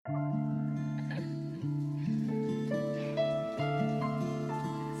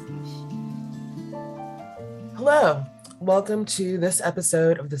Hello, welcome to this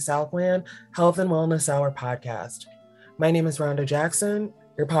episode of the Southland Health and Wellness Hour podcast. My name is Rhonda Jackson,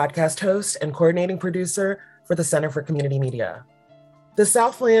 your podcast host and coordinating producer for the Center for Community Media. The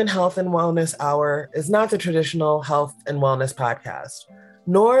Southland Health and Wellness Hour is not the traditional health and wellness podcast,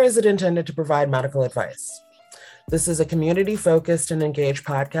 nor is it intended to provide medical advice. This is a community-focused and engaged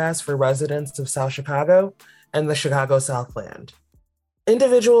podcast for residents of South Chicago and the Chicago Southland.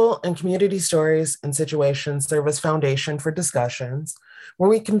 Individual and community stories and situations serve as foundation for discussions where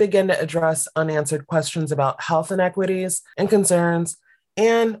we can begin to address unanswered questions about health inequities and concerns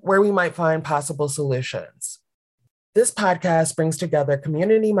and where we might find possible solutions. This podcast brings together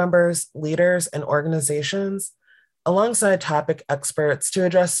community members, leaders, and organizations alongside topic experts to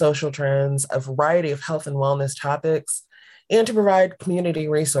address social trends, a variety of health and wellness topics, and to provide community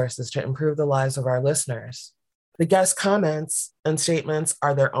resources to improve the lives of our listeners. The guest comments and statements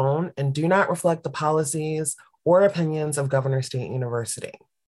are their own and do not reflect the policies or opinions of Governor State University.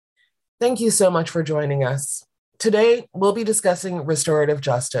 Thank you so much for joining us. Today, we'll be discussing restorative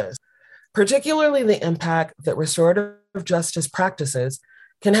justice, particularly the impact that restorative justice practices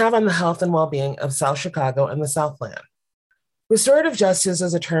can have on the health and well-being of South Chicago and the Southland. Restorative justice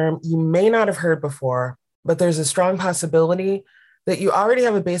is a term you may not have heard before, but there's a strong possibility that you already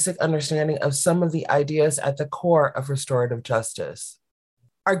have a basic understanding of some of the ideas at the core of restorative justice.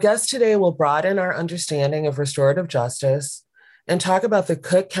 Our guest today will broaden our understanding of restorative justice and talk about the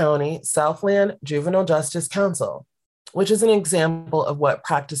Cook County Southland Juvenile Justice Council, which is an example of what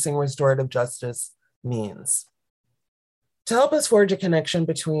practicing restorative justice means. To help us forge a connection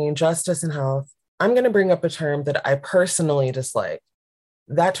between justice and health, I'm going to bring up a term that I personally dislike.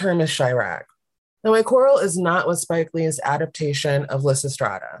 That term is Chirac. Now, my quarrel is not with Spike Lee's adaptation of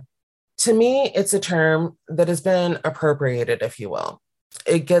Lysistrata. To me, it's a term that has been appropriated, if you will.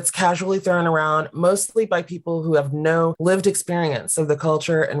 It gets casually thrown around, mostly by people who have no lived experience of the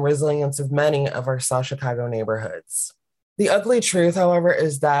culture and resilience of many of our South Chicago neighborhoods. The ugly truth, however,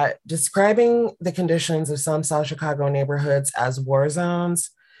 is that describing the conditions of some South Chicago neighborhoods as war zones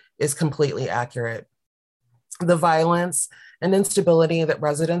is completely accurate. The violence and instability that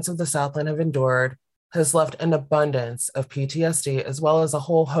residents of the Southland have endured has left an abundance of PTSD, as well as a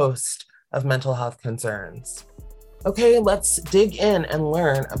whole host of mental health concerns. Okay, let's dig in and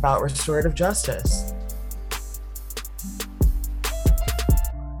learn about restorative justice.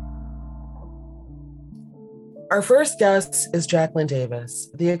 Our first guest is Jacqueline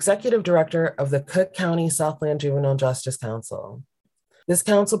Davis, the Executive Director of the Cook County Southland Juvenile Justice Council. This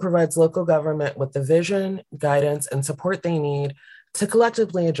council provides local government with the vision, guidance, and support they need to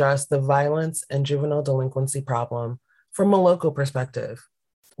collectively address the violence and juvenile delinquency problem from a local perspective.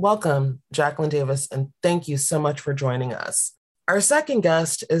 Welcome, Jacqueline Davis, and thank you so much for joining us. Our second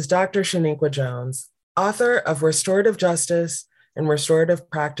guest is Dr. Shaniqua Jones, author of Restorative Justice and Restorative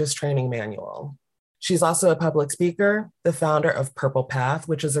Practice Training Manual. She's also a public speaker, the founder of Purple Path,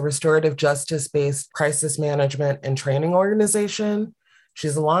 which is a restorative justice-based crisis management and training organization.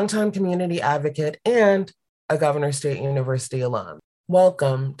 She's a longtime community advocate and a Governor State University alum.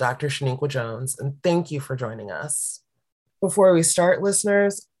 Welcome, Dr. Shaniqua Jones, and thank you for joining us. Before we start,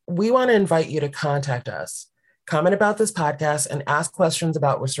 listeners, we want to invite you to contact us, comment about this podcast, and ask questions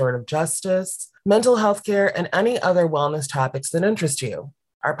about restorative justice, mental health care, and any other wellness topics that interest you.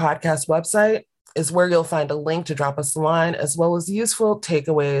 Our podcast website is where you'll find a link to drop us a line, as well as useful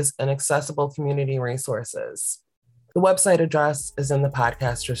takeaways and accessible community resources. The website address is in the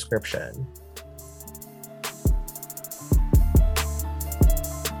podcast description.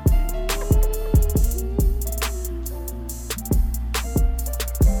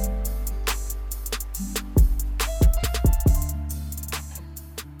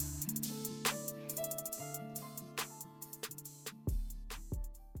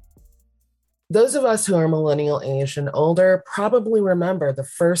 Those of us who are millennial age and older probably remember the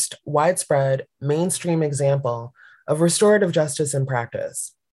first widespread mainstream example of restorative justice in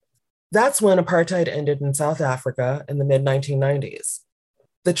practice. That's when apartheid ended in South Africa in the mid-1990s.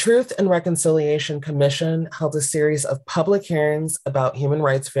 The Truth and Reconciliation Commission held a series of public hearings about human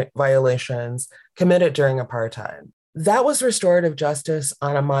rights violations committed during apartheid. That was restorative justice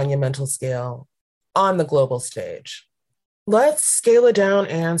on a monumental scale, on the global stage. Let's scale it down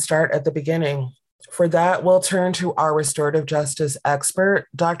and start at the beginning. For that, we'll turn to our restorative justice expert,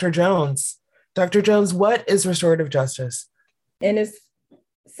 Dr. Jones. Dr. Jones, what is restorative justice? In its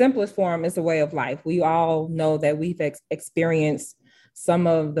simplest form, it's a way of life. We all know that we've experienced some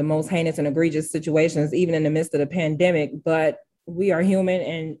of the most heinous and egregious situations, even in the midst of the pandemic, but we are human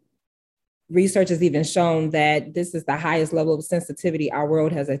and research has even shown that this is the highest level of sensitivity our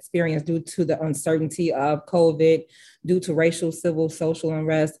world has experienced due to the uncertainty of COVID, due to racial, civil, social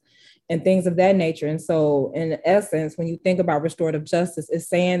unrest, and things of that nature. And so in essence, when you think about restorative justice, it's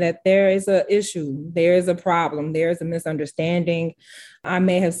saying that there is an issue, there is a problem, there is a misunderstanding. I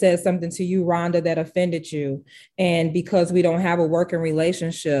may have said something to you, Rhonda, that offended you. And because we don't have a working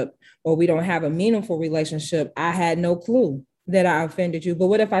relationship or we don't have a meaningful relationship, I had no clue that I offended you. But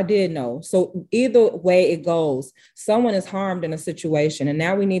what if I did know? So either way it goes, someone is harmed in a situation. And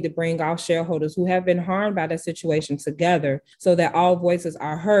now we need to bring our shareholders who have been harmed by that situation together so that all voices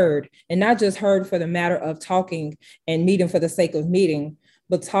are heard, and not just heard for the matter of talking and meeting for the sake of meeting,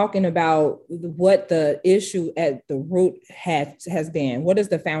 but talking about what the issue at the root has been. What is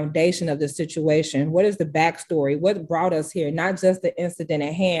the foundation of the situation? What is the backstory? What brought us here? Not just the incident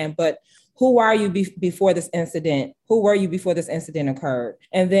at hand, but who are you before this incident? Who were you before this incident occurred?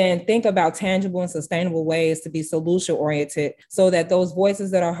 And then think about tangible and sustainable ways to be solution oriented so that those voices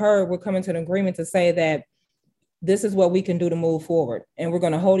that are heard, we're coming to an agreement to say that this is what we can do to move forward. And we're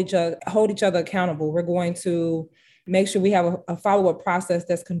going to hold each other accountable. We're going to make sure we have a follow-up process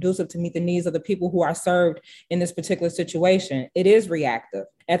that's conducive to meet the needs of the people who are served in this particular situation. It is reactive.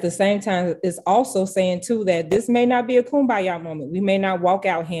 At the same time, it's also saying too that this may not be a kumbaya moment. We may not walk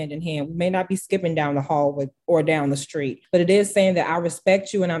out hand in hand. We may not be skipping down the hall or down the street, but it is saying that I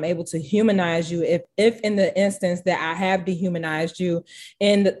respect you and I'm able to humanize you if in the instance that I have dehumanized you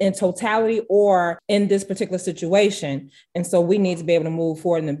in totality or in this particular situation. And so we need to be able to move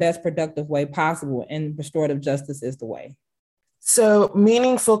forward in the best productive way possible, and restorative justice is the way. So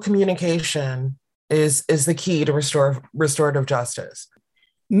meaningful communication is the key to restorative justice.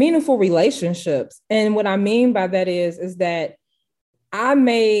 Meaningful relationships. And what I mean by that is that I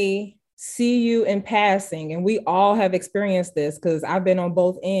may see you in passing, and we all have experienced this because I've been on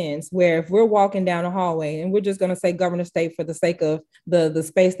both ends, where if we're walking down a hallway and we're just going to say governor state for the sake of the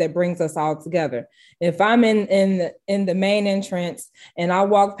space that brings us all together. If I'm in the main entrance and I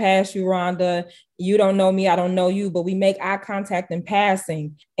walk past you, Rhonda, you don't know me, I don't know you, but we make eye contact in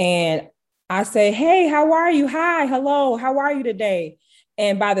passing and I say, hey, how are you? Hi, hello, how are you today?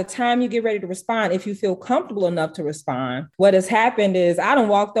 And by the time you get ready to respond, if you feel comfortable enough to respond, what has happened is I done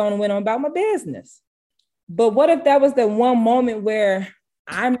walked on and went on about my business. But what if that was the one moment where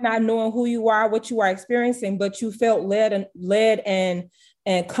I'm not knowing who you are, what you are experiencing, but you felt led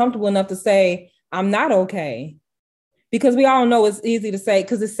and comfortable enough to say, I'm not okay. Because we all know it's easy to say,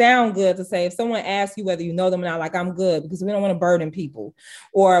 because it sounds good to say, if someone asks you whether you know them or not, like, I'm good, because we don't want to burden people,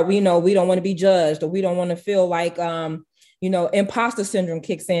 or we don't want to be judged, or we don't want to feel like, imposter syndrome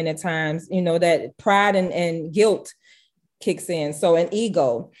kicks in at times, that pride and guilt kicks in. So an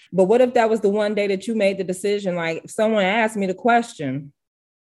ego. But what if that was the one day that you made the decision? Like, if someone asked me the question,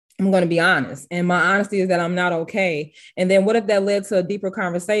 I'm going to be honest. And my honesty is that I'm not okay. And then what if that led to a deeper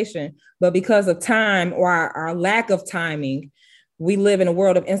conversation? But because of time or our lack of timing, we live in a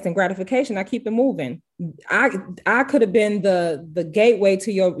world of instant gratification. I keep it moving. I could have been the gateway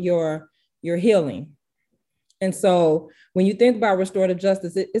to your healing. And so when you think about restorative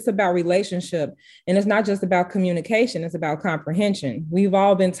justice, it's about relationship. And it's not just about communication, it's about comprehension. We've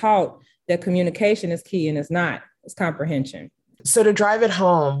all been taught that communication is key, and it's not. It's comprehension. So to drive it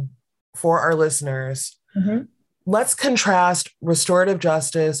home for our listeners, let's contrast restorative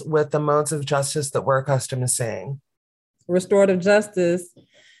justice with the modes of justice that we're accustomed to seeing. Restorative justice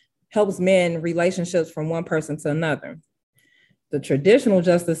helps mend relationships from one person to another. The traditional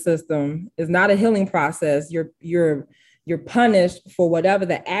justice system is not a healing process. You're punished for whatever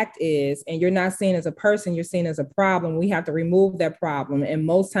the act is, and you're not seen as a person, you're seen as a problem. We have to remove that problem. And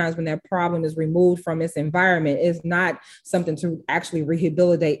most times when that problem is removed from its environment, it's not something to actually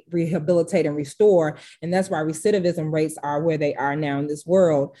rehabilitate and restore. And that's why recidivism rates are where they are now in this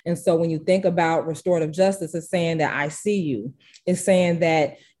world. And so when you think about restorative justice, it's saying that I see you. It's saying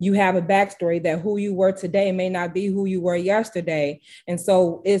that you have a backstory, that who you were today may not be who you were yesterday. And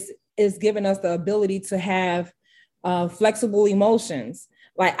so it's giving us the ability to have flexible emotions.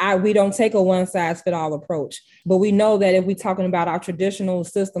 Like we don't take a one-size-fits-all approach, but we know that if we're talking about our traditional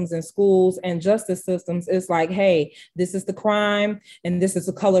systems in schools and justice systems, it's like, hey, this is the crime and this is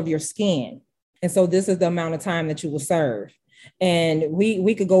the color of your skin. And so this is the amount of time that you will serve. And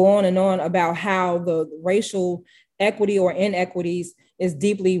we could go on and on about how the racial equity or inequities is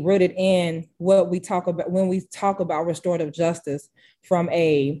deeply rooted in what we talk about when we talk about restorative justice from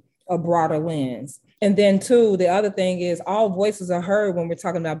a broader lens. And then too, the other thing is all voices are heard when we're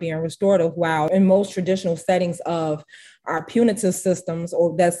talking about being restorative, while in most traditional settings of our punitive systems,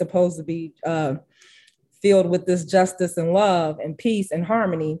 or that's supposed to be filled with this justice and love and peace and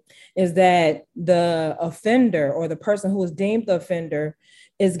harmony, is that the offender or the person who is deemed the offender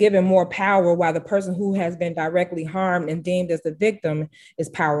is given more power, while the person who has been directly harmed and deemed as the victim is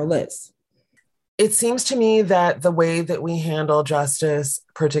powerless. It seems to me that the way that we handle justice,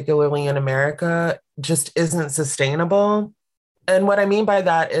 particularly in America, just isn't sustainable. And what I mean by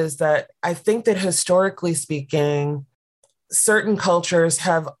that is that I think that historically speaking, certain cultures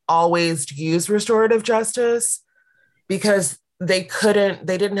have always used restorative justice because they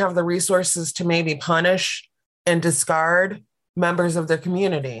didn't have the resources to maybe punish and discard members of their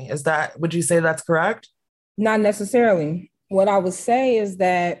community. Would you say that's correct? Not necessarily. What I would say is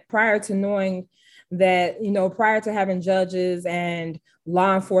that prior to knowing that, prior to having judges and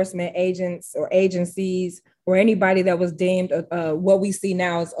law enforcement agents or agencies or anybody that was deemed what we see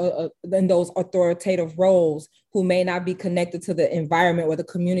now as in those authoritative roles who may not be connected to the environment or the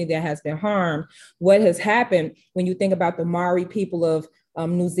community that has been harmed, what has happened when you think about the Maori people of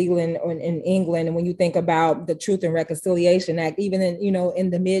New Zealand or in England, and when you think about the Truth and Reconciliation Act, even in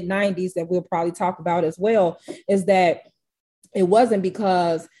the mid 90s that we'll probably talk about as well, is that it wasn't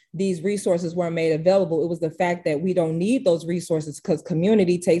because these resources weren't made available. It was the fact that we don't need those resources because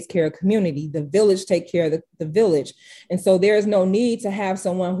community takes care of community. The village take care of the village. And so there is no need to have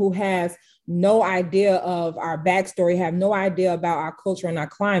someone who has no idea of our backstory, have no idea about our culture and our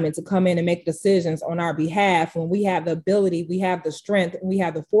climate to come in and make decisions on our behalf when we have the ability, we have the strength, and we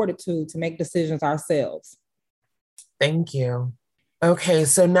have the fortitude to make decisions ourselves. Thank you. Okay,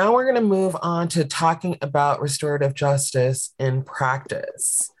 so now we're going to move on to talking about restorative justice in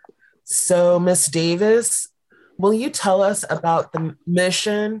practice. So, Ms. Davis, will you tell us about the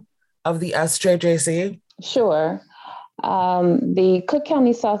mission of the SJJC? Sure. The Cook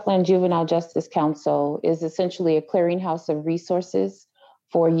County Southland Juvenile Justice Council is essentially a clearinghouse of resources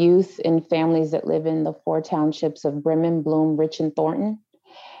for youth and families that live in the 4 townships of Bremen, Bloom, Rich, and Thornton.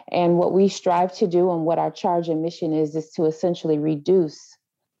 And what we strive to do and what our charge and mission is to essentially reduce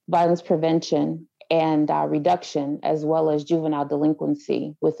violence prevention and reduction, as well as juvenile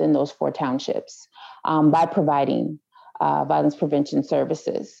delinquency within those 4 townships by providing violence prevention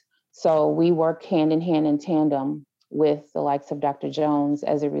services. So we work hand in hand in tandem with the likes of Dr. Jones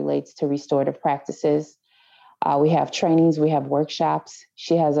as it relates to restorative practices. We have trainings, we have workshops.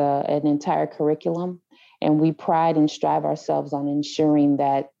 She has an entire curriculum, and we pride and strive ourselves on ensuring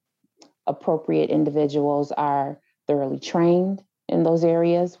that appropriate individuals are thoroughly trained in those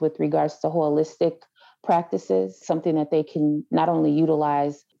areas with regards to holistic practices, something that they can not only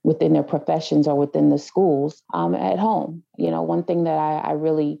utilize within their professions or within the schools at home. One thing that I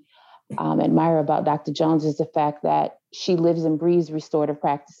really admire about Dr. Jones is the fact that she lives and breathes restorative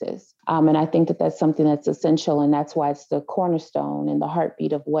practices. And I think that that's something that's essential, and that's why it's the cornerstone and the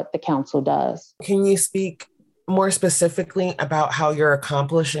heartbeat of what the council does. Can you speak more specifically about how you're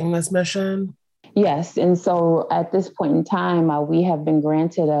accomplishing this mission? Yes. And so at this point in time, we have been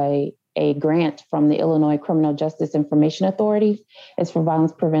granted a grant from the Illinois Criminal Justice Information Authority. It's for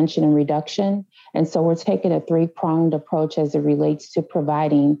violence prevention and reduction. And so we're taking a 3-pronged approach as it relates to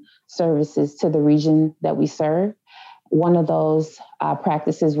providing services to the region that we serve. One of those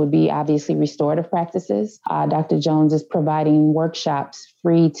practices would be obviously restorative practices. Dr. Jones is providing workshops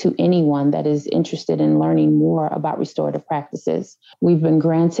free to anyone that is interested in learning more about restorative practices. We've been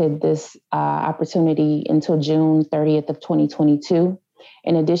granted this opportunity until June 30th of 2022.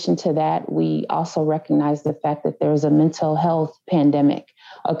 In addition to that, we also recognize the fact that there is a mental health pandemic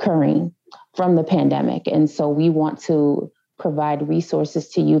occurring from the pandemic. And so we want to provide resources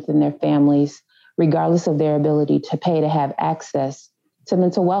to youth and their families, regardless of their ability to pay, to have access to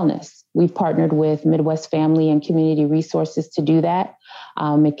mental wellness. We've partnered with Midwest Family and Community Resources to do that.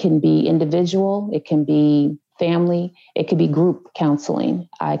 It can be individual, it can be family, it could be group counseling.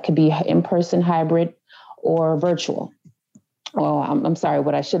 It could be in-person, hybrid, or virtual. I'm sorry,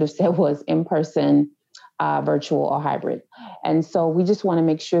 what I should have said was in-person, virtual, or hybrid. And so we just want to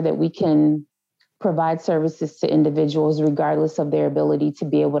make sure that we can provide services to individuals regardless of their ability to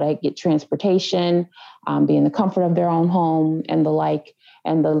be able to get transportation, be in the comfort of their own home, and the like.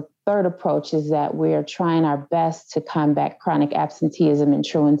 And the third approach is that we are trying our best to combat chronic absenteeism and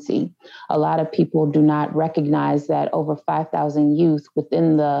truancy. A lot of people do not recognize that over 5,000 youth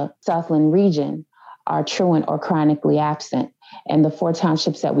within the Southland region are truant or chronically absent. And the 4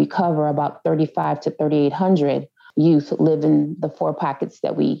 townships that we cover, about 3,500 to 3,800 youth live in the 4 pockets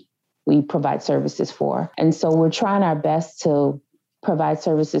that we provide services for. And so we're trying our best to provide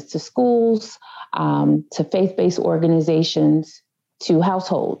services to schools, to faith-based organizations, to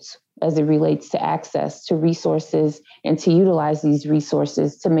households as it relates to access to resources and to utilize these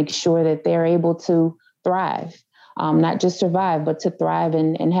resources to make sure that they're able to thrive, not just survive, but to thrive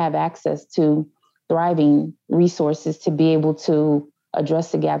and have access to thriving resources to be able to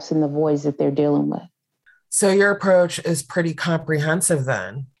address the gaps and the voids that they're dealing with. So your approach is pretty comprehensive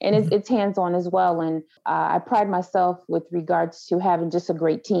then. And it's hands-on as well. And I pride myself with regards to having just a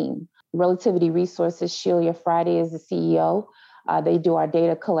great team. Relativity Resources, Shelia Friday is the CEO. They do our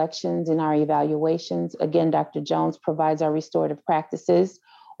data collections and our evaluations. Again, Dr. Jones provides our restorative practices.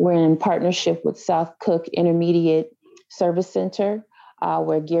 We're in partnership with South Cook Intermediate Service Center,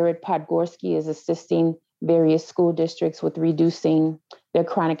 where Garrett Podgorski is assisting various school districts with reducing their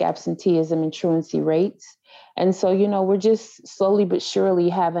chronic absenteeism and truancy rates. And so, we're just slowly but surely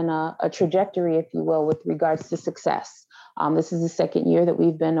having a trajectory, if you will, with regards to success. This is the second year that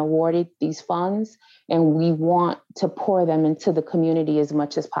we've been awarded these funds, and we want to pour them into the community as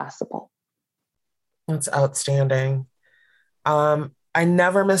much as possible. That's outstanding. I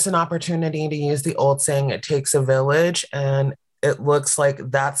never miss an opportunity to use the old saying, it takes a village, and it looks like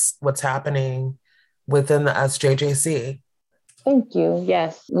that's what's happening within the SJJC. Thank you.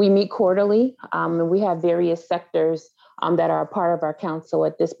 Yes, we meet quarterly, and we have various sectors that are a part of our council.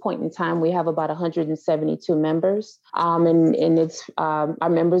 At this point in time, we have about 172 members, and it's our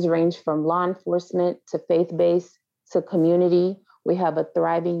members range from law enforcement to faith-based to community. We have a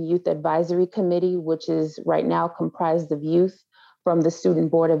thriving youth advisory committee, which is right now comprised of youth from the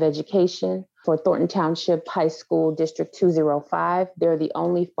Student Board of Education for Thornton Township High School District 205. They're the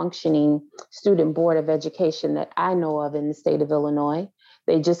only functioning student board of education that I know of in the state of Illinois.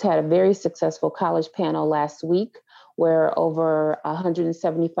 They just had a very successful college panel last week where over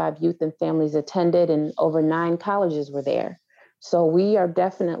 175 youth and families attended, and over 9 colleges were there. So we are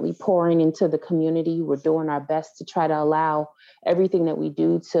definitely pouring into the community. We're doing our best to try to allow everything that we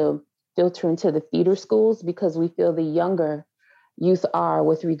do to filter into the feeder schools, because we feel the younger youth are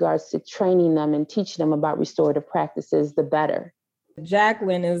with regards to training them and teaching them about restorative practices, the better.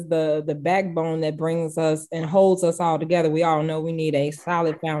 Jacqueline is the backbone that brings us and holds us all together. We all know we need a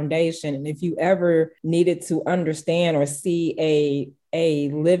solid foundation. And if you ever needed to understand or see a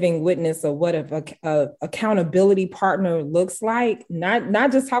living witness of what a accountability partner looks like,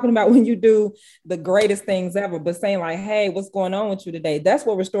 not just talking about when you do the greatest things ever, but saying like, hey, what's going on with you today? That's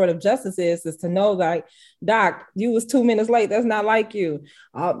what restorative justice is to know like, Doc, you was 2 minutes late. That's not like you.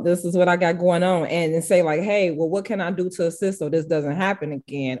 This is what I got going on. And say like, hey, well, what can I do to assist so this doesn't happen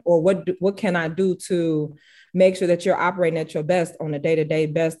again? Or what can I do to make sure that you're operating at your best on a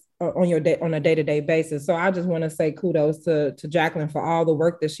day-to-day on a day-to-day basis. So I just want to say kudos to Jacqueline for all the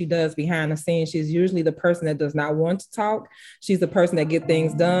work that she does behind the scenes. She's usually the person that does not want to talk. She's the person that gets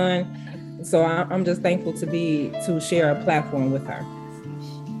things done. So I'm just thankful to share a platform with her.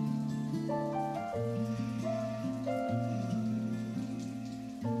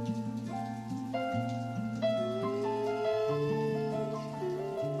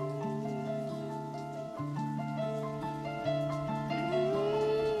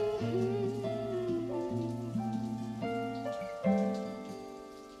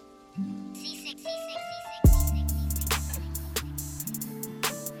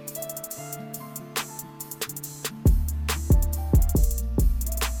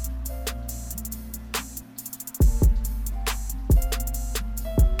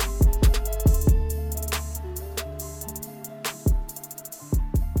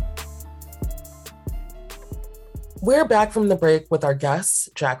 We're back from the break with our guest,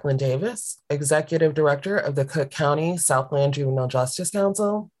 Jacqueline Davis, Executive Director of the Cook County Southland Juvenile Justice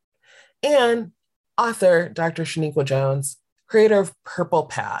Council, and author, Dr. Shaniqua Jones, creator of Purple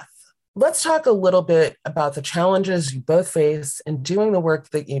Path. Let's talk a little bit about the challenges you both face in doing the work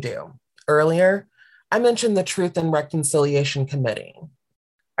that you do. Earlier, I mentioned the Truth and Reconciliation Committee.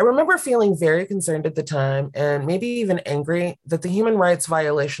 I remember feeling very concerned at the time, and maybe even angry, that the human rights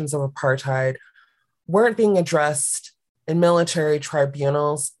violations of apartheid weren't being addressed in military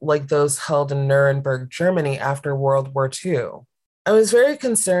tribunals like those held in Nuremberg, Germany after World War II. I was very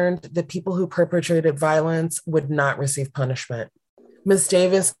concerned that people who perpetrated violence would not receive punishment. Ms.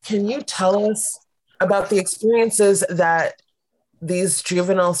 Davis, can you tell us about the experiences that these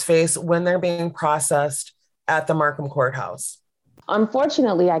juveniles face when they're being processed at the Markham Courthouse?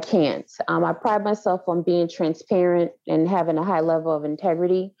 Unfortunately, I can't. I pride myself on being transparent and having a high level of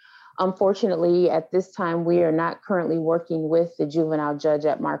integrity. Unfortunately, at this time, we are not currently working with the juvenile judge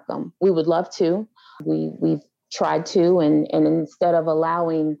at Markham. We would love to. We've tried to, and instead of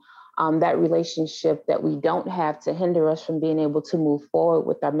allowing that relationship that we don't have to hinder us from being able to move forward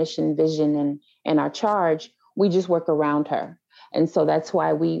with our mission, vision, and our charge, we just work around her. And so that's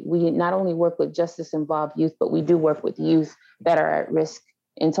why we not only work with justice-involved youth, but we do work with youth that are at risk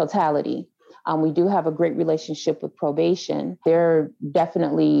in totality. We do have a great relationship with probation. They're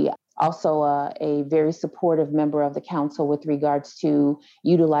definitely also a very supportive member of the council with regards to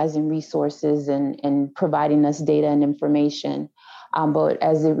utilizing resources and providing us data and information. But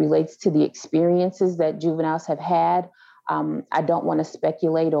as it relates to the experiences that juveniles have had, I don't want to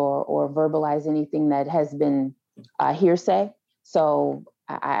speculate or verbalize anything that has been hearsay. So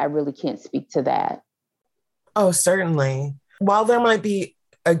I really can't speak to that. Oh, certainly. While there might be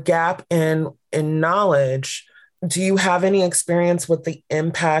a gap in knowledge, do you have any experience with the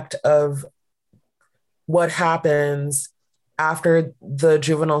impact of what happens after the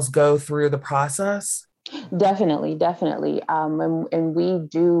juveniles go through the process? Definitely. And we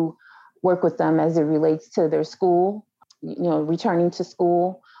do work with them as it relates to their school, returning to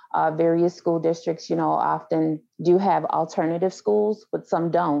school. Various school districts, often do have alternative schools, but some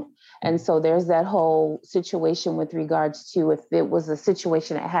don't. And so there's that whole situation with regards to if it was a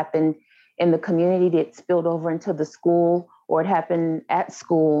situation that happened in the community that spilled over into the school or it happened at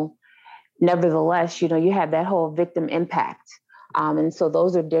school. Nevertheless, you have that whole victim impact. And so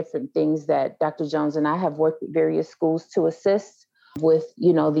those are different things that Dr. Jones and I have worked with various schools to assist with,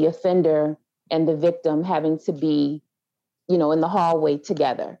 the offender and the victim having to be, in the hallway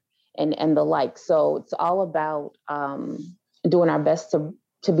together and the like. So it's all about doing our best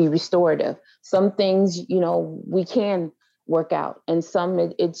to be restorative. Some things, we can work out, and some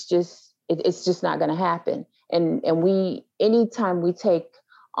it's just not going to happen. And anytime we take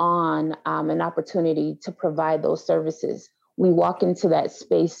on an opportunity to provide those services, we walk into that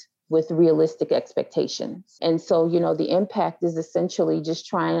space with realistic expectations. And so, the impact is essentially just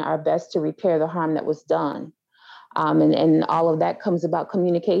trying our best to repair the harm that was done. And all of that comes about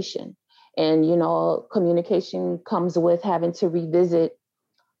communication. And, communication comes with having to revisit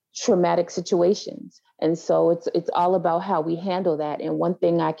traumatic situations. And so it's all about how we handle that. And one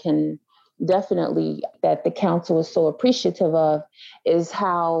thing I can definitely that the council is so appreciative of is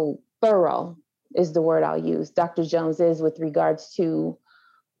how thorough is the word I'll use. Dr. Jones is with regards to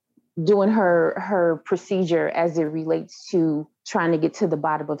doing her procedure as it relates to trying to get to the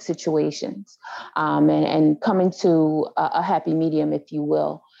bottom of situations and coming to a happy medium, if you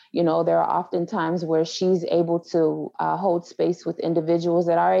will. There are often times where she's able to hold space with individuals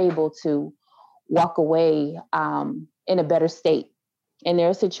that are able to walk away in a better state. And there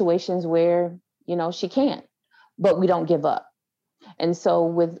are situations where, she can't, but we don't give up. And so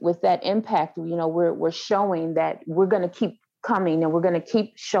with that impact, we're showing that we're going to keep coming and we're going to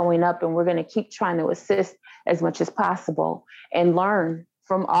keep showing up and we're going to keep trying to assist as much as possible and learn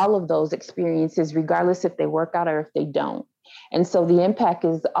from all of those experiences, regardless if they work out or if they don't. And so the impact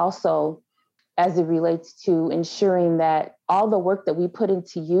is also as it relates to ensuring that all the work that we put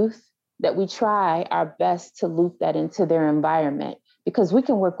into youth, that we try our best to loop that into their environment, because we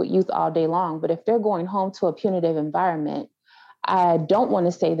can work with youth all day long, but if they're going home to a punitive environment, I don't want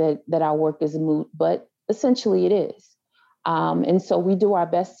to say that our work is moot, but essentially it is. And so we do our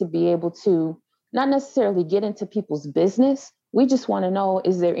best to be able to not necessarily get into people's business. We just want to know,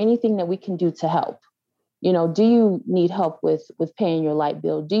 is there anything that we can do to help? Do you need help with paying your light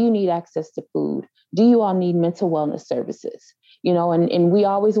bill? Do you need access to food? Do you all need mental wellness services? And we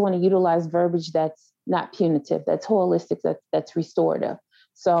always want to utilize verbiage that's not punitive, that's holistic, that's restorative.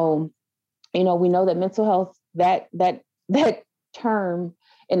 So, we know that mental health, that term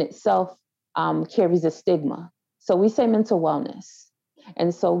in itself carries a stigma. So we say mental wellness.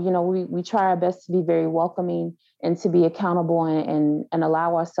 And so, we try our best to be very welcoming and to be accountable and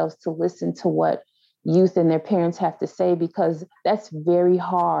allow ourselves to listen to what youth and their parents have to say, because that's very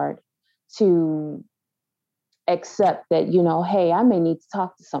hard to accept that, hey, I may need to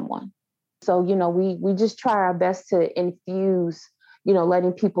talk to someone. So, we just try our best to infuse,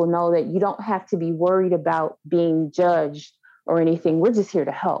 letting people know that you don't have to be worried about being judged or anything. We're just here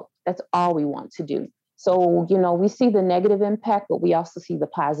to help. That's all we want to do. So, we see the negative impact, but we also see the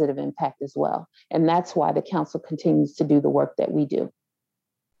positive impact as well. And that's why the council continues to do the work that we do.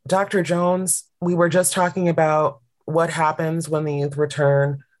 Dr. Jones, we were just talking about what happens when the youth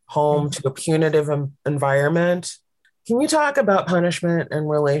return home to a punitive environment. Can you talk about punishment in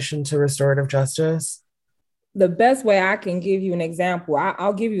relation to restorative justice? The best way I can give you an example,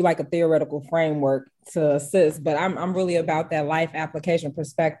 I'll give you like a theoretical framework to assist, but I'm really about that life application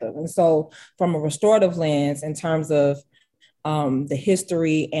perspective. And so from a restorative lens, in terms of the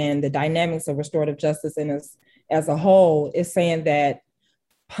history and the dynamics of restorative justice as a whole, is saying that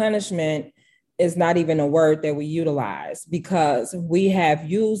punishment is not even a word that we utilize, because we have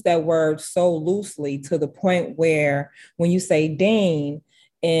used that word so loosely to the point where when you say dean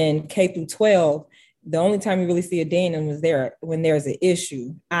in K through 12, The only time you really see a dean is there when there's an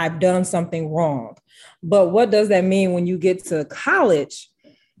issue. I've done something wrong. But what does that mean when you get to college,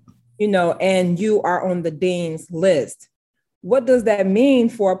 and you are on the dean's list? What does that mean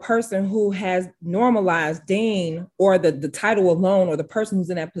for a person who has normalized dean or the title alone, or the person who's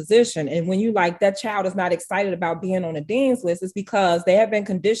in that position? And when you that child is not excited about being on a dean's list, it's because they have been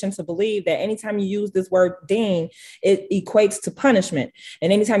conditioned to believe that anytime you use this word dean, it equates to punishment.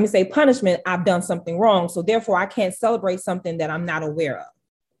 And anytime you say punishment, I've done something wrong. So therefore I can't celebrate something that I'm not aware of.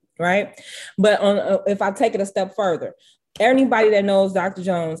 Right. But if I take it a step further, anybody that knows Dr.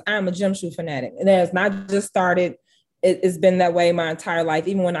 Jones, I'm a gym shoe fanatic. And it has not just started. It's been that way my entire life.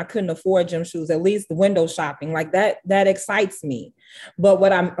 Even when I couldn't afford gym shoes, at least the window shopping, that excites me. But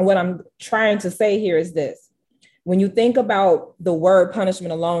what I'm trying to say here is this: when you think about the word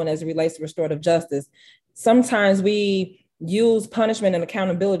punishment alone as it relates to restorative justice, sometimes we use punishment and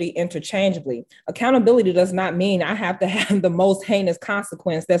accountability interchangeably. Accountability does not mean I have to have the most heinous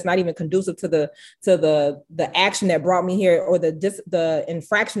consequence that's not even conducive to the action that brought me here, or the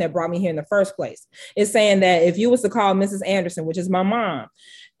infraction that brought me here in the first place. It's saying that if you was to call Mrs. Anderson, which is my mom,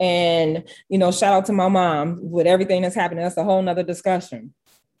 and shout out to my mom with everything that's happening, that's a whole nother discussion.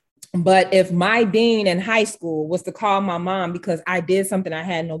 But if my dean in high school was to call my mom because I did something I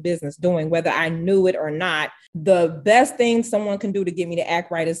had no business doing, whether I knew it or not, the best thing someone can do to get me to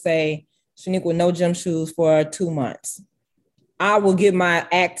act right is say, Shaniqua, no gym shoes for 2 months. I will get my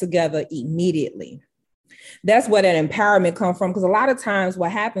act together immediately. That's where that empowerment comes from. Because a lot of times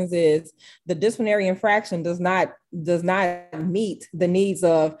what happens is the disciplinary infraction does not meet the needs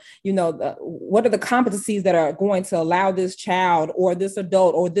of, what are the competencies that are going to allow this child or this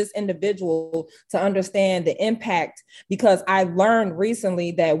adult or this individual to understand the impact. Because I learned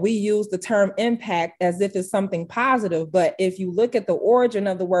recently that we use the term impact as if it's something positive. But if you look at the origin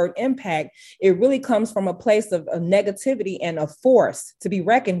of the word impact, it really comes from a place of negativity and a force to be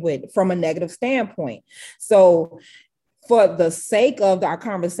reckoned with from a negative standpoint. So for the sake of our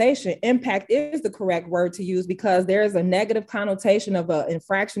conversation, impact is the correct word to use, because there is a negative connotation of an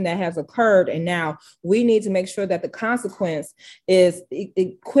infraction that has occurred. And now we need to make sure that the consequence is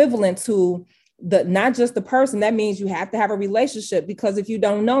equivalent to not just the person. That means you have to have a relationship, because if you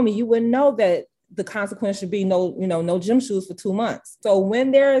don't know me, you wouldn't know that the consequence should be no gym shoes for 2 months. So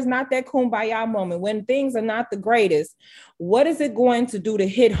when there is not that kumbaya moment, when things are not the greatest, what is it going to do to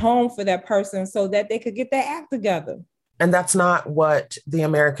hit home for that person so that they could get their act together? And that's not what the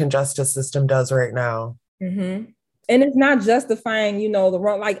American justice system does right now. Mm-hmm. And it's not justifying, the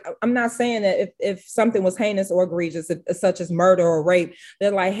wrong. I'm not saying that if something was heinous or egregious, such as murder or rape,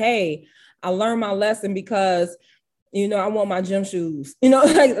 they're like, hey, I learned my lesson because, I want my gym shoes.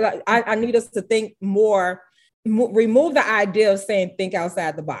 I need us to think more, remove the idea of saying think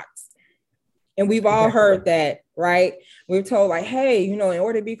outside the box. And we've all heard that, right? We're told hey, in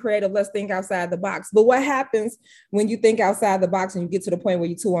order to be creative, let's think outside the box. But what happens when you think outside the box and you get to the point where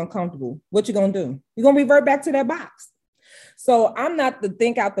you're too uncomfortable? What you gonna do? You're gonna revert back to that box. So I'm not the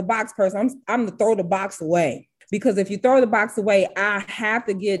think out the box person. I'm the throw the box away. Because if you throw the box away, I have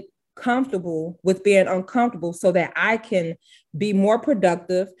to get comfortable with being uncomfortable so that I can be more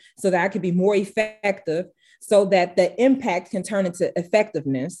productive, so that I can be more effective, so that the impact can turn into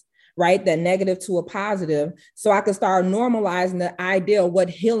effectiveness, right? That negative to a positive. So I can start normalizing the idea of what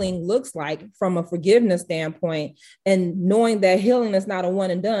healing looks like from a forgiveness standpoint, and knowing that healing is not a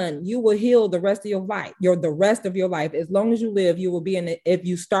one and done. You will heal the rest of your life. The rest of your life. As long as you live, you will be in it. If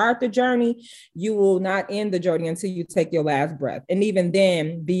you start the journey, you will not end the journey until you take your last breath. And even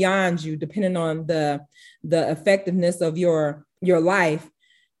then, beyond you, depending on the effectiveness of your life,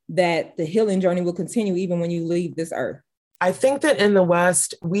 that the healing journey will continue even when you leave this earth. I think that in the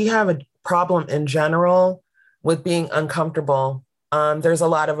West, we have a problem in general with being uncomfortable. There's a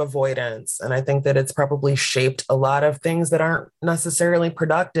lot of avoidance. And I think that it's probably shaped a lot of things that aren't necessarily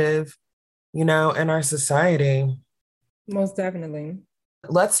productive, in our society. Most definitely.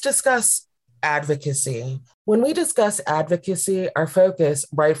 Let's discuss advocacy. When we discuss advocacy, our focus,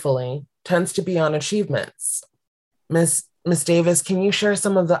 rightfully, tends to be on achievements. Miss Davis, can you share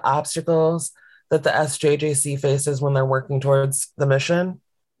some of the obstacles that the SJJC faces when they're working towards the mission?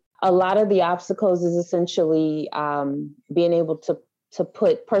 A lot of the obstacles is essentially being able to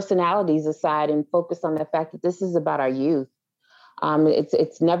put personalities aside and focus on the fact that this is about our youth.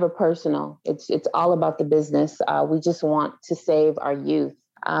 It's never personal. It's all about the business. We just want to save our youth.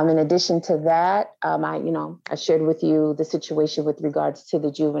 In addition to that, I shared with you the situation with regards to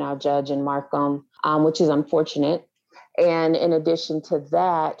the juvenile judge in Markham, which is unfortunate. And in addition to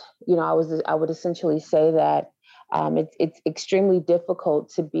that, I would essentially say that It's extremely difficult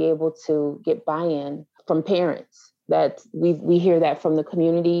to be able to get buy-in from parents. That we hear that from the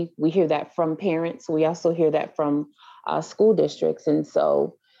community, we hear that from parents, we also hear that from school districts. And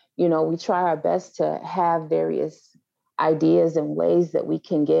so, we try our best to have various ideas and ways that we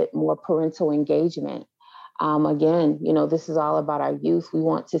can get more parental engagement. Again, this is all about our youth. We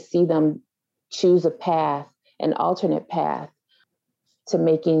want to see them choose a path, an alternate path to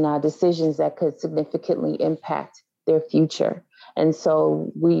making decisions that could significantly impact their future. And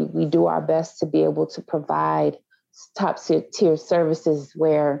so we do our best to be able to provide top tier services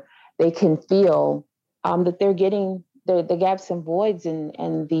where they can feel that they're getting the gaps and voids and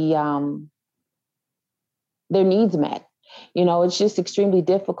their needs met. It's just extremely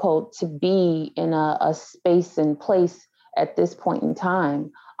difficult to be in a space and place at this point in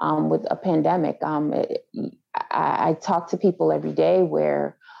time with a pandemic. I talk to people every day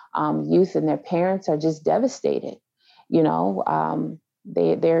where youth and their parents are just devastated. They're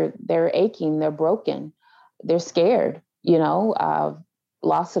aching, they're broken, they're scared.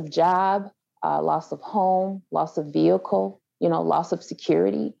 Loss of job, loss of home, loss of vehicle, loss of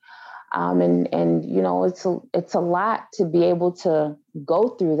security. It's a lot to be able to go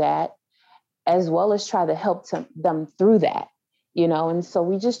through that, as well as try to help them through that, and so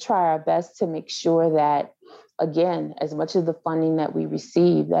we just try our best to make sure that, again, as much of the funding that we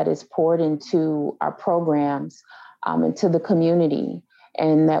receive, that is poured into our programs, into the community,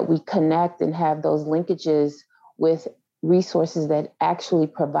 and that we connect and have those linkages with resources that actually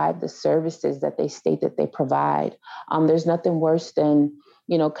provide the services that they state that they provide. There's nothing worse than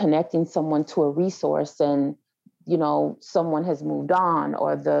connecting someone to a resource and, someone has moved on,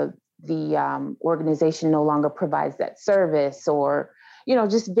 or the organization no longer provides that service, or,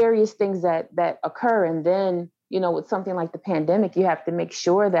 just various things that occur. And then, with something like the pandemic, you have to make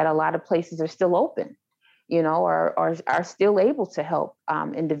sure that a lot of places are still open, or are still able to help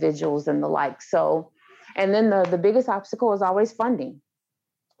individuals and the like. So, and then the biggest obstacle is always funding.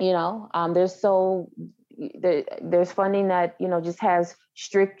 There's funding that, just has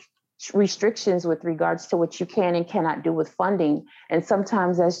strict restrictions with regards to what you can and cannot do with funding. And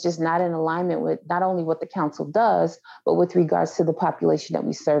sometimes that's just not in alignment with not only what the council does, but with regards to the population that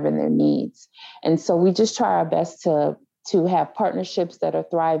we serve and their needs. And so we just try our best to have partnerships that are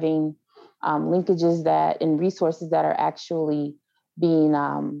thriving, linkages that and resources that are actually being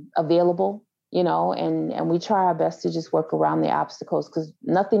available, and we try our best to just work around the obstacles, because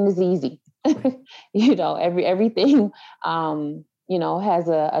nothing is easy. Everything has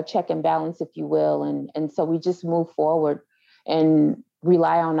a check and balance, if you will. And so we just move forward and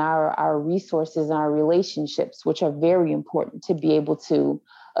rely on our resources and our relationships, which are very important to be able to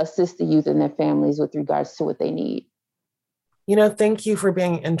assist the youth and their families with regards to what they need. Thank you for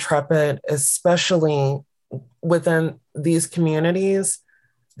being intrepid, especially within these communities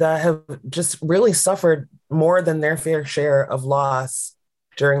that have just really suffered more than their fair share of loss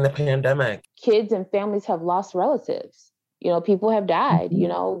during the pandemic. Kids and families have lost relatives. People have died,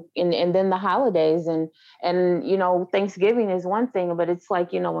 and then the holidays and Thanksgiving is one thing, but it's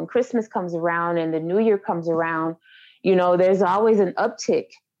like, when Christmas comes around and the New Year comes around, there's always an uptick,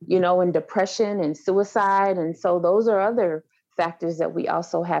 in depression and suicide. And so those are other factors that we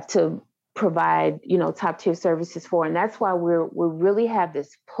also have to provide, top tier services for. And that's why we really have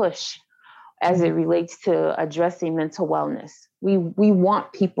this push as it relates to addressing mental wellness. We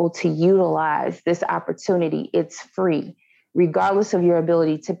want people to utilize this opportunity. It's free, regardless of your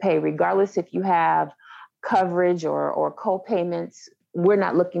ability to pay, regardless if you have coverage or co-payments. We're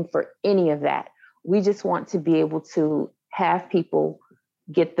not looking for any of that. We just want to be able to have people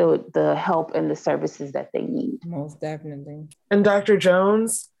get the help and the services that they need. Most definitely. And Dr.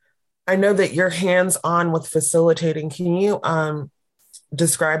 Jones, I know that you're hands-on with facilitating. Can you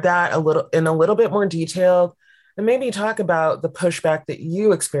describe that in a little bit more detail, and maybe talk about the pushback that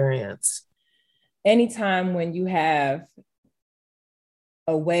you experience? Anytime when you have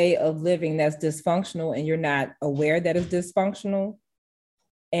a way of living that's dysfunctional and you're not aware that it's dysfunctional,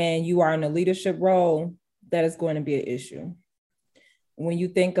 and you are in a leadership role, that is going to be an issue. When you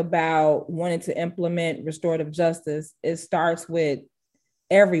think about wanting to implement restorative justice, it starts with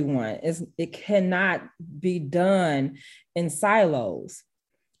everyone. It cannot be done in silos.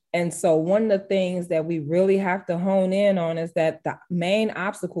 And so one of the things that we really have to hone in on is that the main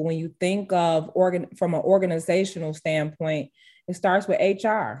obstacle, when you think of from an organizational standpoint, it starts with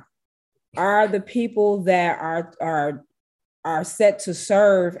HR. Are the people that are set to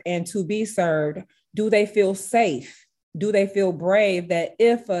serve and to be served, do they feel safe? do they feel brave that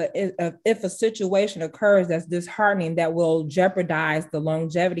if a situation occurs that's disheartening, that will jeopardize the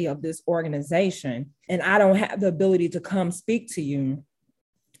longevity of this organization, and I don't have the ability to come speak to you,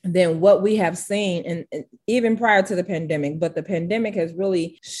 then what we have seen, and even prior to the pandemic, but the pandemic has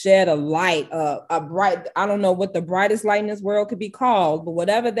really shed a light, a bright, I don't know what the brightest light in this world could be called, but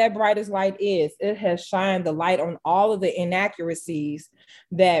whatever that brightest light is, it has shined the light on all of the inaccuracies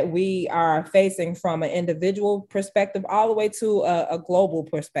that we are facing from an individual perspective all the way to a global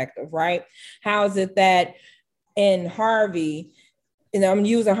perspective, right? How is it that in Harvey, I'm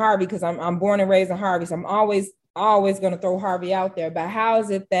using Harvey because I'm born and raised in Harvey, so I'm always going to throw Harvey out there, but how is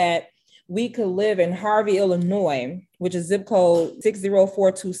it that we could live in Harvey, Illinois, which is zip code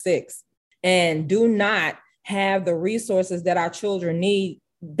 60426, and do not have the resources that our children need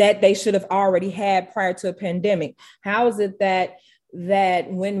that they should have already had prior to a pandemic? How is it that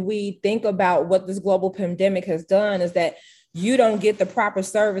when we think about what this global pandemic has done is that you don't get the proper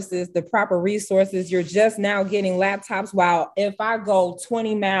services, the proper resources, you're just now getting laptops, while if I go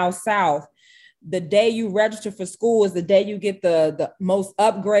 20 miles south, the day you register for school is the day you get the most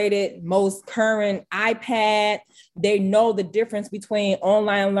upgraded, most current iPad. They know the difference between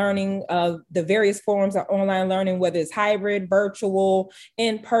online learning, the various forms of online learning, whether it's hybrid, virtual,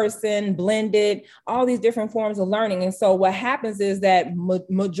 in-person, blended, all these different forms of learning. And so what happens is that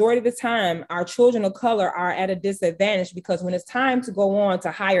majority of the time, our children of color are at a disadvantage, because when it's time to go on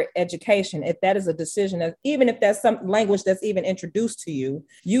to higher education, if that is a decision, that even if that's some language that's even introduced to you,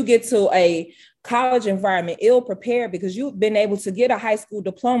 you get to a college environment ill prepared because you've been able to get a high school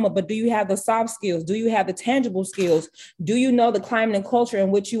diploma, but do you have the soft skills? Do you have the tangible skills? Do you know the climate and culture in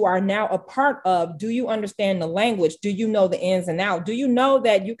which you are now a part of? Do you understand the language? Do you know the ins and outs? Do you know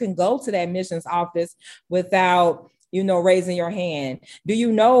that you can go to the admissions office without raising your hand? Do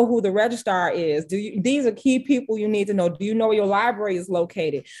you know who the registrar is? These are key people you need to know. Do you know where your library is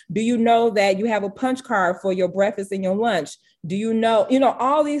located? Do you know that you have a punch card for your breakfast and your lunch? Do you know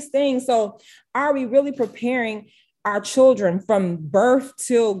all these things? So are we really preparing our children from birth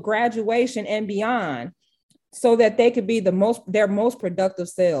till graduation and beyond so that they could be their most productive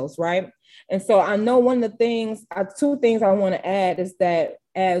selves, right? And so I know one of the things, two things I want to add is that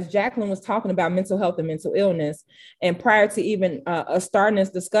as Jacqueline was talking about mental health and mental illness, and prior to even starting this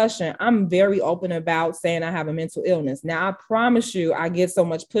discussion, I'm very open about saying I have a mental illness. Now, I promise you, I get so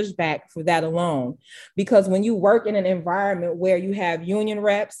much pushback for that alone, because when you work in an environment where you have union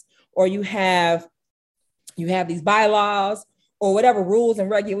reps, or you have these bylaws, or whatever rules and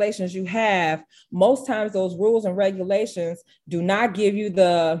regulations you have, most times those rules and regulations do not give you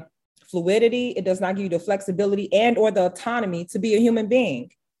the fluidity, it does not give you the flexibility and or the autonomy to be a human being.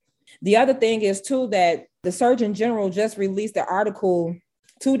 The other thing is too that the Surgeon General just released an article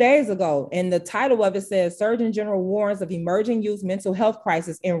 2 days ago, and the title of it says Surgeon General warns of emerging youth mental health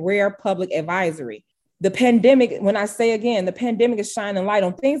crisis in rare public advisory. The pandemic, when I say again, the pandemic is shining light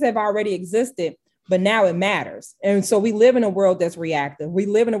on things that have already existed, but now it matters. And so we live in a world that's reactive. We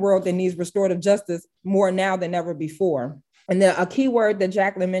live in a world that needs restorative justice more now than ever before. And a key word that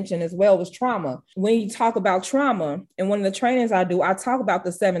Jacqueline mentioned as well was trauma. When you talk about trauma, and one of the trainings I do, I talk about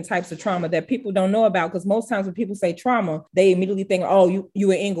the 7 types of trauma that people don't know about, because most times when people say trauma, they immediately think, oh,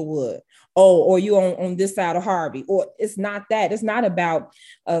 you in Inglewood, or you on this side of Harvey, or it's not that. It's not about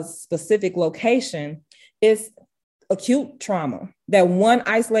a specific location. It's acute trauma, that one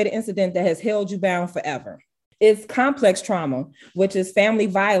isolated incident that has held you bound forever. It's complex trauma, which is family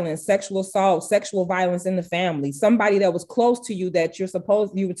violence, sexual assault, sexual violence in the family, somebody that was close to you that you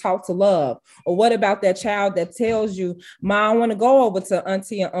were taught to love. Or what about that child that tells you, Mom, I want to go over to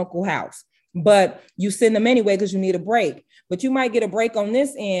Auntie and Uncle house, but you send them anyway because you need a break. But you might get a break on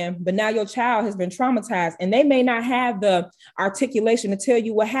this end, but now your child has been traumatized and they may not have the articulation to tell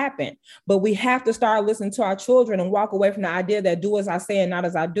you what happened. But we have to start listening to our children and walk away from the idea that do as I say and not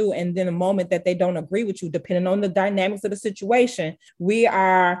as I do. And then the moment that they don't agree with you, depending on the dynamics of the situation, we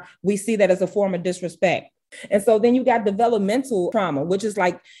see that as a form of disrespect. And so then you got developmental trauma, which is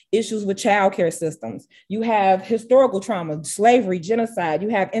like issues with childcare systems. You have historical trauma, slavery, genocide. You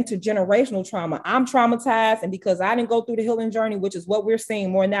have intergenerational trauma. I'm traumatized, and because I didn't go through the healing journey, which is what we're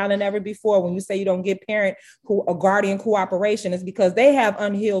seeing more now than ever before, when you say you don't get parent or guardian cooperation, is because they have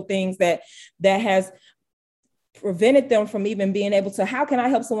unhealed things that has prevented them from even being able to, how can I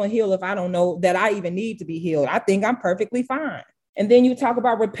help someone heal if I don't know that I even need to be healed? I think I'm perfectly fine. And then you talk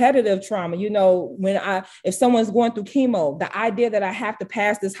about repetitive trauma. If someone's going through chemo, the idea that I have to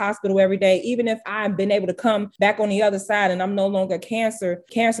pass this hospital every day, even if I've been able to come back on the other side and I'm no longer a cancer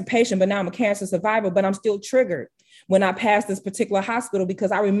patient, but now I'm a cancer survivor, but I'm still triggered. when I passed this particular hospital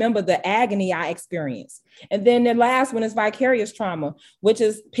because I remember the agony I experienced. And then the last one is vicarious trauma, which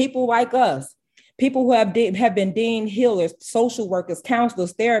is people like us, people who have been deemed healers, social workers,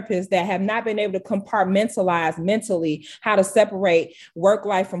 counselors, therapists that have not been able to compartmentalize mentally how to separate work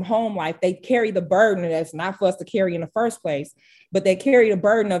life from home life. They carry the burden that's not for us to carry in the first place, but they carry the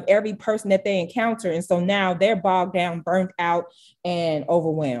burden of every person that they encounter. And so now they're bogged down, burnt out, and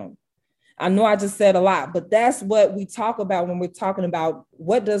overwhelmed. I know I just said a lot, but that's what we talk about when we're talking about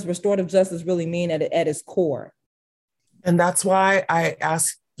what does restorative justice really mean at its core. And that's why I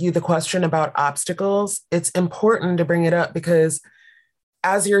asked you the question about obstacles. It's important to bring it up because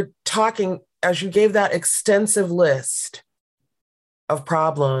as you're talking, as you gave that extensive list of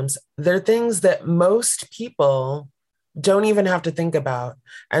problems, there are things that most people don't even have to think about.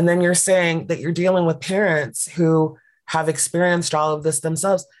 And then you're saying that you're dealing with parents who have experienced all of this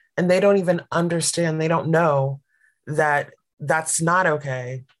themselves, and they don't even understand, they don't know that that's not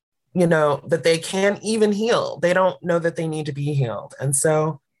okay, that they can't even heal. They don't know that they need to be healed. And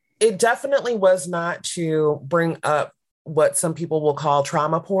so it definitely was not to bring up what some people will call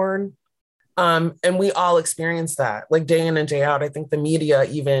trauma porn. And we all experience that, like day in and day out. I think the media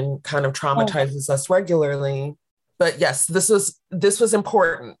even kind of traumatizes us regularly. But yes, this was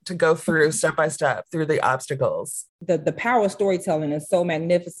important to go through step by step through the obstacles. The power of storytelling is so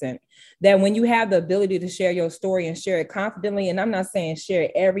magnificent that when you have the ability to share your story and share it confidently, and I'm not saying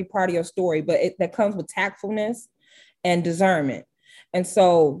share every part of your story, but that comes with tactfulness and discernment. And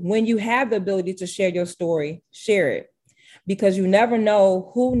so when you have the ability to share your story, share it. Because you never know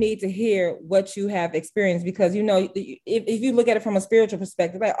who needs to hear what you have experienced. Because, if you look at it from a spiritual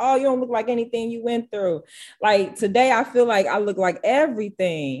perspective, like, oh, you don't look like anything you went through. Like today, I feel like I look like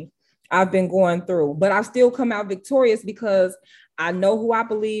everything I've been going through, but I still come out victorious because I know who I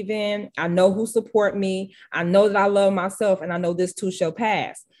believe in. I know who support me. I know that I love myself, and I know this too shall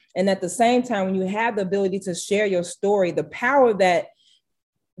pass. And at the same time, when you have the ability to share your story, the power that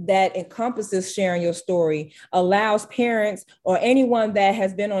encompasses sharing your story allows parents or anyone that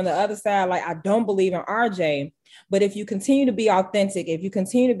has been on the other side, like, I don't believe in RJ, but if you continue to be authentic, if you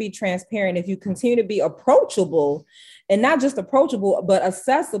continue to be transparent, if you continue to be approachable, and not just approachable, but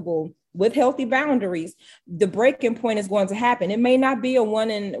accessible with healthy boundaries, the breaking point is going to happen. It may not be a one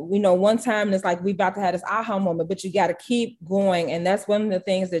time and it's like we about to have this aha moment, but you got to keep going. And that's one of the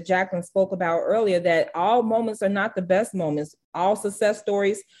things that Jacqueline spoke about earlier, that all moments are not the best moments. All success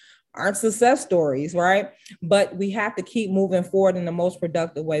stories aren't success stories, right? But we have to keep moving forward in the most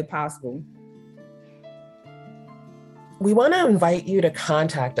productive way possible. We want to invite you to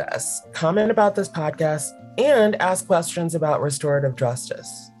contact us, comment about this podcast, and ask questions about restorative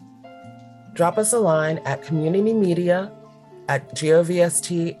justice. Drop us a line at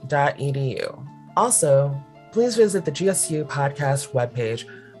communitymedia@govst.edu. Also, please visit the GSU podcast webpage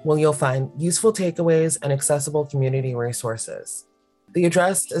where you'll find useful takeaways and accessible community resources. The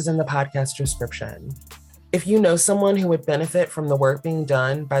address is in the podcast description. If you know someone who would benefit from the work being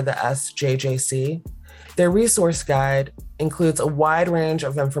done by the SJJC, their resource guide includes a wide range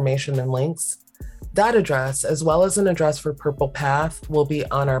of information and links. That address, as well as an address for Purple Path, will be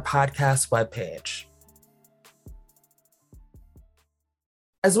on our podcast webpage.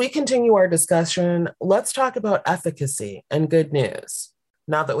 As we continue our discussion, let's talk about efficacy and good news.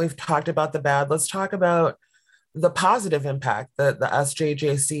 Now that we've talked about the bad, let's talk about the positive impact that the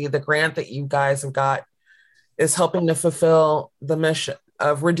SJJC, the grant that you guys have got, is helping to fulfill the mission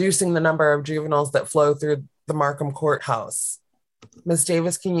of reducing the number of juveniles that flow through the Markham Courthouse. Ms.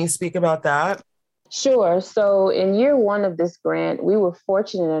 Davis, can you speak about that? Sure. So in year one of this grant, we were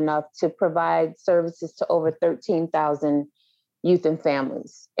fortunate enough to provide services to over 13,000 youth and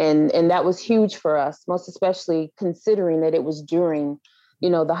families. And that was huge for us, most especially considering that it was during,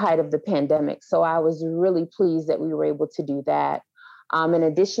 the height of the pandemic. So I was really pleased that we were able to do that. In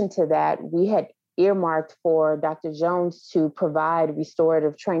addition to that, we had earmarked for Dr. Jones to provide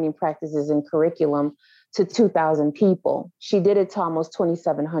restorative training practices and curriculum to 2,000 people. She did it to almost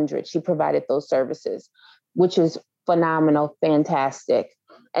 2,700. She provided those services, which is phenomenal, fantastic.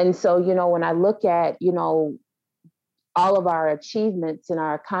 And so, when I look at, all of our achievements and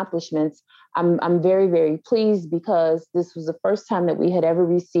our accomplishments, I'm very, very pleased because this was the first time that we had ever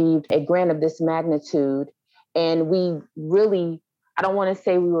received a grant of this magnitude. And we really, I don't want to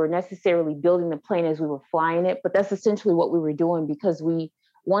say we were necessarily building the plane as we were flying it, but that's essentially what we were doing because we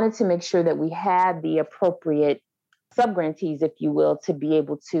wanted to make sure that we had the appropriate subgrantees, if you will, to be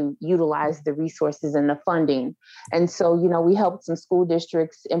able to utilize the resources and the funding. And so, we helped some school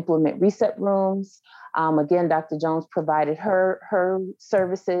districts implement reset rooms. Again, Dr. Jones provided her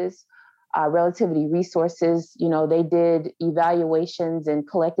services. Relativity Resources, they did evaluations and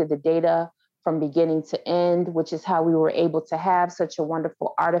collected the data from beginning to end, which is how we were able to have such a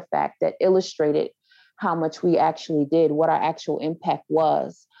wonderful artifact that illustrated how much we actually did, what our actual impact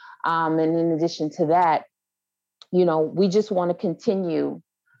was. And in addition to that, we just want to continue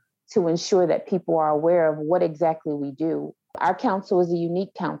to ensure that people are aware of what exactly we do. Our council is a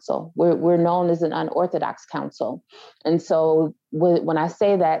unique council. We're known as an unorthodox council. And so when I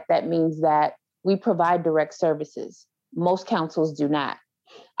say that, that means that we provide direct services. Most councils do not,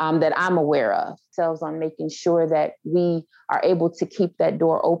 that I'm aware of. Ourselves on making sure that we are able to keep that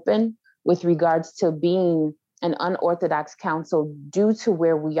door open with regards to being an unorthodox council due to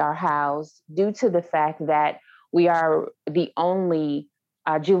where we are housed, due to the fact that we are the only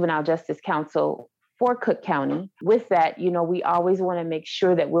juvenile justice council for Cook County. With that, we always want to make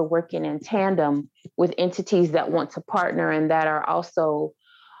sure that we're working in tandem with entities that want to partner and that are also,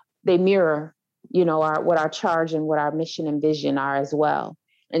 they mirror, what our charge and what our mission and vision are as well.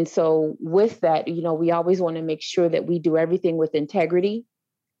 And so with that, we always want to make sure that we do everything with integrity.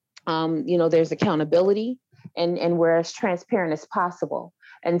 There's accountability and we're as transparent as possible.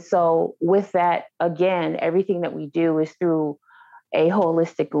 And so with that, again, everything that we do is through a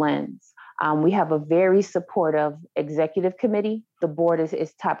holistic lens. We have a very supportive executive committee. The board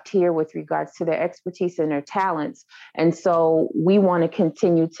is top tier with regards to their expertise and their talents. And so we want to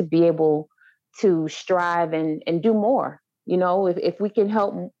continue to be able to strive and do more. If we can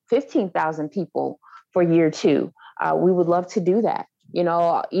help 15,000 people for year 2, we would love to do that.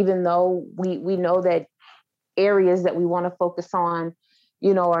 Even though we know that areas that we want to focus on,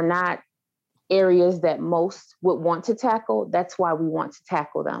 are not areas that most would want to tackle. That's why we want to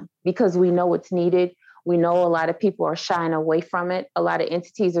tackle them, because we know it's needed. We know a lot of people are shying away from it. A lot of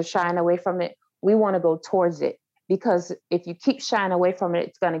entities are shying away from it. We want to go towards it, because if you keep shying away from it,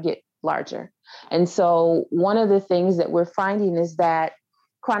 it's going to get larger. And so one of the things that we're finding is that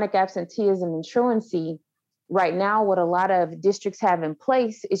chronic absenteeism and truancy, right now, what a lot of districts have in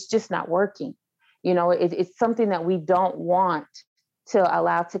place is just not working. It's something that we don't want to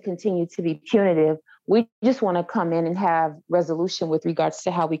allow to continue to be punitive. We just want to come in and have resolution with regards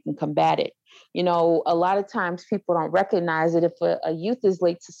to how we can combat it. A lot of times people don't recognize that if a youth is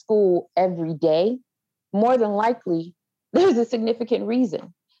late to school every day, more than likely there's a significant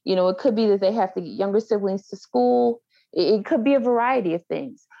reason. It could be that they have to get younger siblings to school. It could be a variety of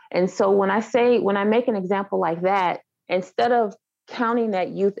things. And so when I make an example like that, instead of counting that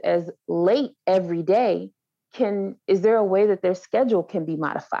youth as late every day, is there a way that their schedule can be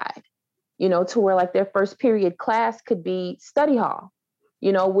modified, to where like their first period class could be study hall,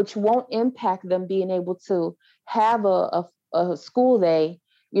 which won't impact them being able to have a school day,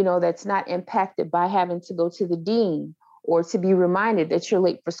 that's not impacted by having to go to the dean or to be reminded that you're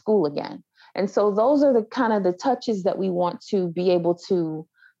late for school again. And so those are the kind of the touches that we want to be able to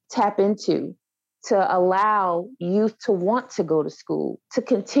tap into to allow youth to want to go to school, to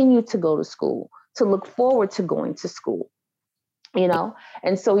continue to go to school, to look forward to going to school,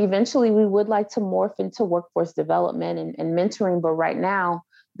 And so eventually we would like to morph into workforce development and mentoring. But right now,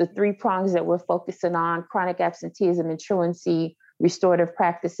 the 3 prongs that we're focusing on, chronic absenteeism and truancy, restorative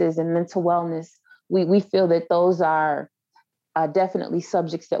practices, and mental wellness, we feel that those are definitely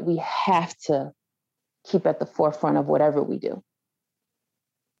subjects that we have to keep at the forefront of whatever we do.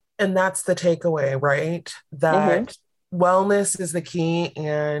 And that's the takeaway, right? That wellness is the key,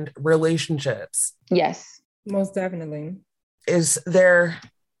 and relationships. Yes. Most definitely. Is there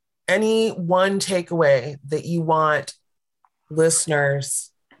any one takeaway that you want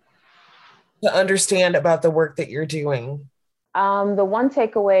listeners to understand about the work that you're doing? The one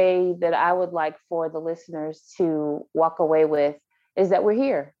takeaway that I would like for the listeners to walk away with is that we're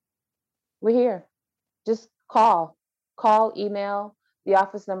here. We're here. Just call, email. The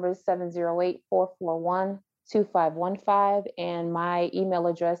office number is 708-441-2515. And my email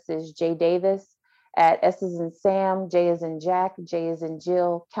address is jdavis@S as in Sam, J as in Jack, J as in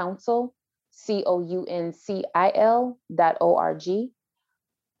Jill, council, council.org.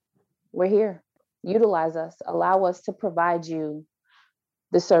 We're here. Utilize us. Allow us to provide you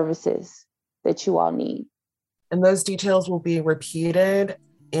the services that you all need. And those details will be repeated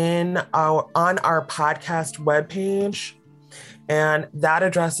on our podcast webpage. And that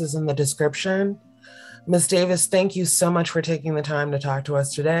address is in the description. Ms. Davis, thank you so much for taking the time to talk to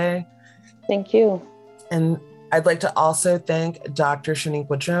us today. Thank you. And I'd like to also thank Dr.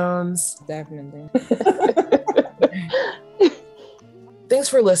 Shaniqua Jones. Definitely. Thanks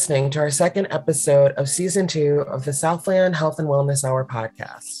for listening to our second episode of Season 2 of the Southland Health and Wellness Hour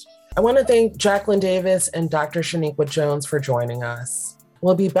podcast. I want to thank Jacqueline Davis and Dr. Shaniqua Jones for joining us.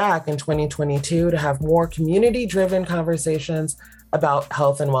 We'll be back in 2022 to have more community-driven conversations about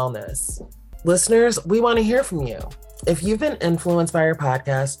health and wellness. Listeners, we want to hear from you. If you've been influenced by our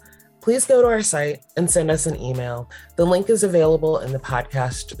podcast, please go to our site and send us an email. The link is available in the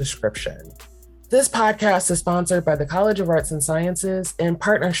podcast description. This podcast is sponsored by the College of Arts and Sciences in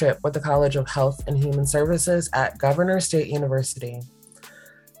partnership with the College of Health and Human Services at Governor State University.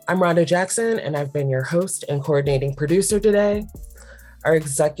 I'm Rhonda Jackson, and I've been your host and coordinating producer today. Our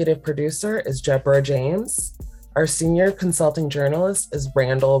executive producer is Deborah James. Our senior consulting journalist is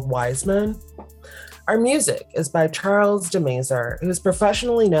Randall Wiseman. Our music is by Charles DeMazer, who is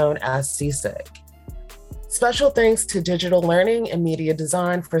professionally known as Seasick. Special thanks to Digital Learning and Media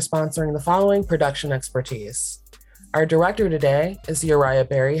Design for sponsoring the following production expertise. Our director today is Uriah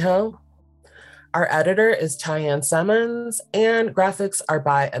Berryhill. Our editor is Tyann Simmons, and graphics are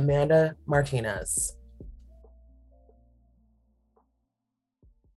by Amanda Martinez.